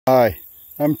Hi,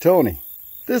 I'm Tony.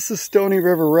 This is Stony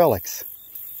River Relics.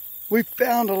 We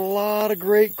found a lot of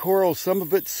great coral, some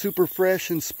of it super fresh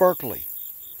and sparkly.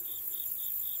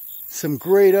 Some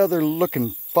great other looking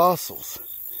fossils.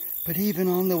 But even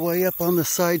on the way up on the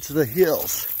sides of the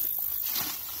hills,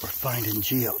 we're finding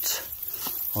geodes.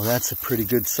 Well, that's a pretty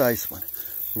good size one.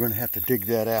 We're going to have to dig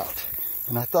that out.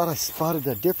 And I thought I spotted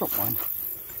a different one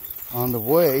on the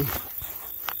way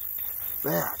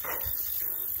back.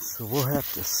 So we'll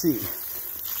have to see.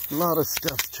 A lot of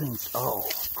stuff's changed. Oh,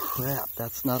 crap.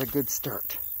 That's not a good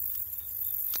start.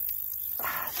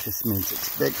 It just means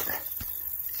it's bigger.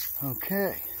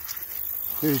 Okay.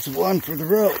 There's one for the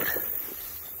road.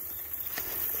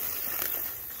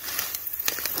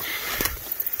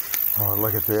 Oh,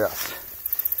 look at this.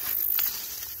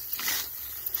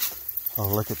 Oh,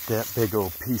 look at that big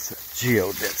old piece of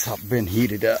geode that's been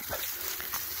heated up.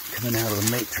 Coming out of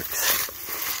the matrix.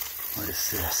 What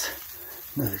is this?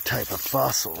 Another type of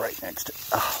fossil right next to it.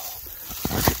 Oh,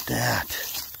 look at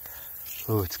that.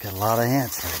 Oh, it's got a lot of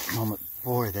ants at the moment.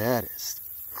 Boy, that is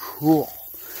cool.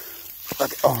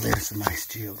 Look, oh, there's a nice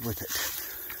geode with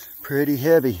it. Pretty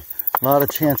heavy. A lot of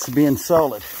chance of being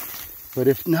solid. But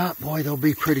if not, boy, they'll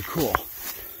be pretty cool.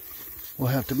 We'll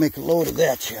have to make a load of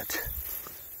that yet.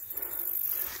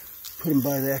 Put them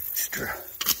by the extra.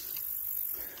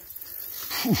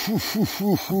 Are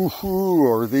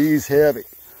these heavy?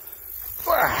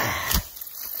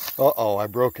 Uh-oh, I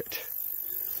broke it.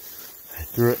 I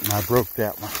threw it and I broke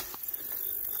that one.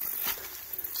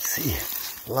 See,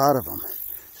 a lot of them.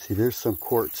 See, there's some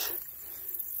quartz.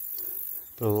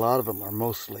 But a lot of them are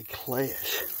mostly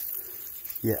clayish.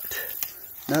 Yet.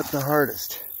 Not the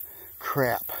hardest.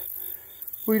 Crap.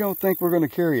 We don't think we're going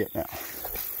to carry it now.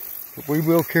 But we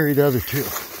will carry the other two.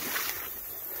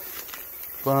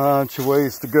 Bunch of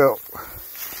ways to go.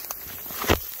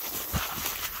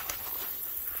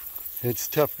 It's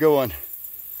tough going.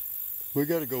 We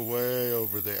got to go way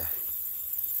over there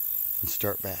and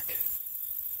start back.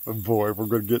 But boy, we're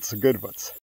going to get some good ones.